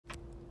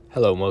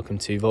Hello and welcome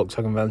to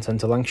Volkswagen Van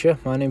Centre Lancashire.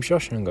 My name's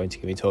Josh and I'm going to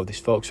give you a tour of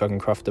this Volkswagen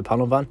Crafter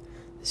Panel van.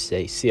 This is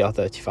a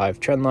CR35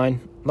 trendline,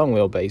 long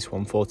wheelbase,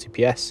 140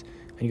 PS,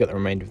 and you've got the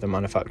remainder of the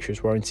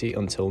manufacturer's warranty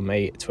until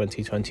May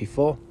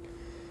 2024.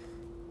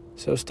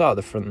 So start at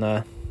the front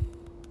there.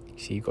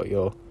 You see you've got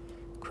your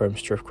chrome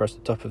strip across the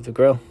top of the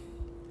grille,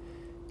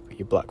 you've got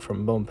your black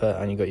front bumper,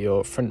 and you've got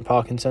your front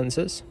parking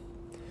sensors.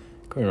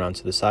 Coming around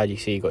to the side, you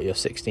see you've got your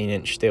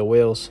 16-inch steel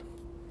wheels.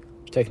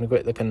 Just taking a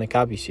quick look in the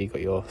cab, you see you've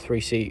got your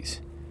 3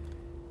 seats.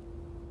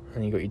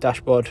 And you've got your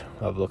dashboard.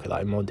 We'll have a look at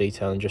that in more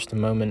detail in just a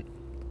moment.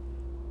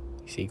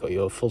 You see you've got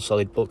your full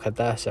solid bulkhead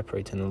there,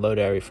 separating the load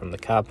area from the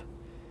cab.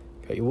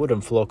 You've got your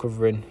wooden floor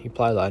covering, your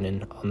ply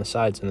lining on the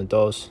sides and the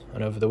doors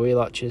and over the wheel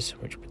arches,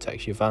 which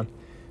protects your van.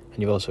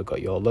 And you've also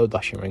got your load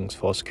lashing rings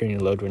for securing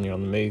your load when you're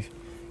on the move.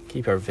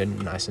 Keep everything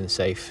nice and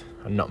safe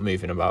and not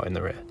moving about in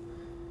the rear.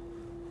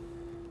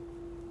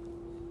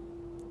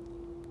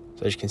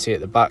 So as you can see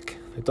at the back,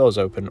 the doors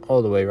open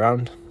all the way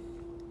around,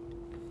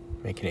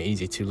 making it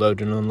easy to load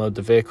and unload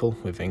the vehicle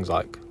with things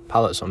like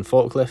pallets on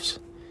forklifts.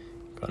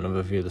 Got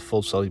another view of the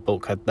full solid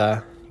bulkhead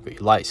there. You've got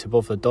your lights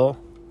above the door.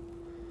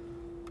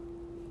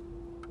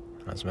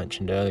 As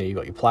mentioned earlier, you've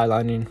got your ply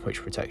lining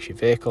which protects your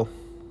vehicle.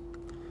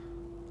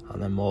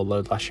 And then more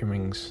load lashing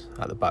rings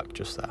at the back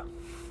just there.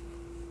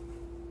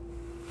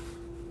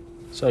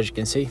 So as you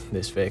can see,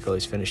 this vehicle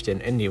is finished in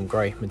Indium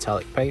grey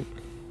metallic paint.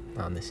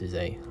 And this is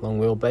a long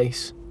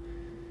wheelbase.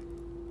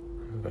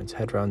 We're going to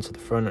head round to the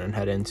front and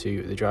head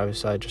into the driver's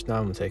side just now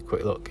and we'll take a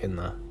quick look in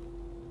there.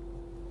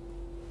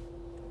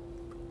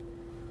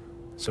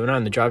 So we're now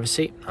in the driver's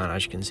seat, and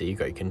as you can see you've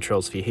got your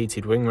controls for your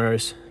heated wing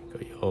mirrors, you've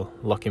got your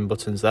locking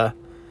buttons there,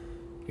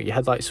 you've got your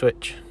headlight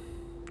switch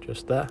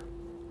just there.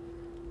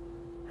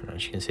 And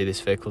as you can see,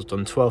 this vehicle's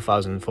done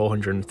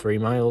 12,403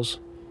 miles.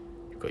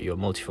 You've got your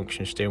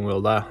multifunction steering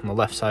wheel there. On the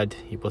left side,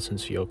 your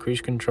buttons for your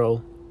cruise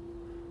control.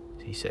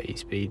 So you set your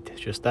speed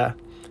just there.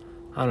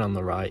 And on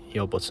the right,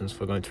 your buttons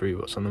for going through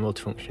what's on the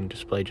multifunction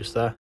display just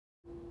there.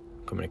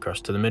 Coming across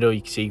to the middle,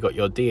 you can see you've got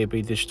your DAB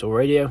digital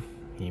radio,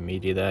 your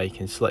media there, you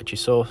can select your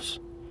source.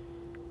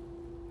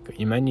 Got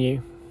your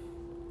menu,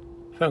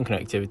 phone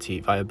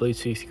connectivity via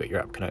Bluetooth, you've got your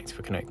app connect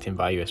for connecting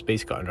via USB,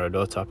 it's got Android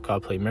Auto,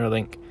 CarPlay,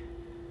 MirrorLink.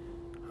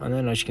 And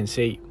then as you can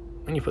see,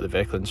 when you put the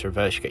vehicle into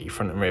reverse, you get your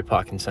front and rear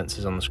parking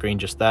sensors on the screen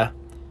just there.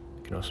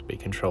 It can also be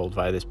controlled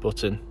via this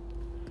button.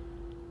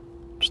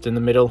 Just in the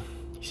middle,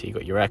 you see you've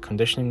got your air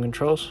conditioning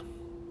controls.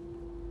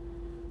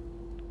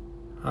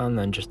 And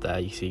then just there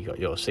you see you got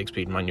your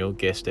 6-speed manual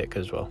gear stick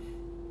as well.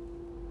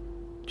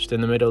 Just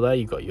in the middle there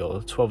you've got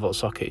your 12-volt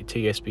socket, 2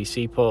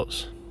 USB-C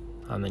ports,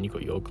 and then you've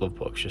got your glove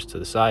box just to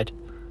the side.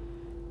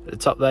 At the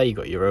top there you've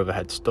got your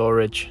overhead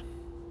storage,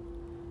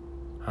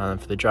 and then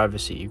for the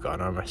driver's seat you've got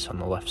an armrest on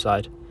the left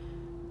side.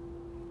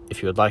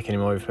 If you would like any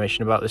more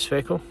information about this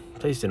vehicle,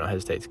 please do not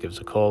hesitate to give us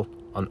a call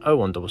on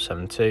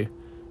 01772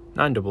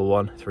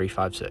 911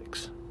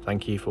 356.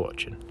 Thank you for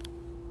watching.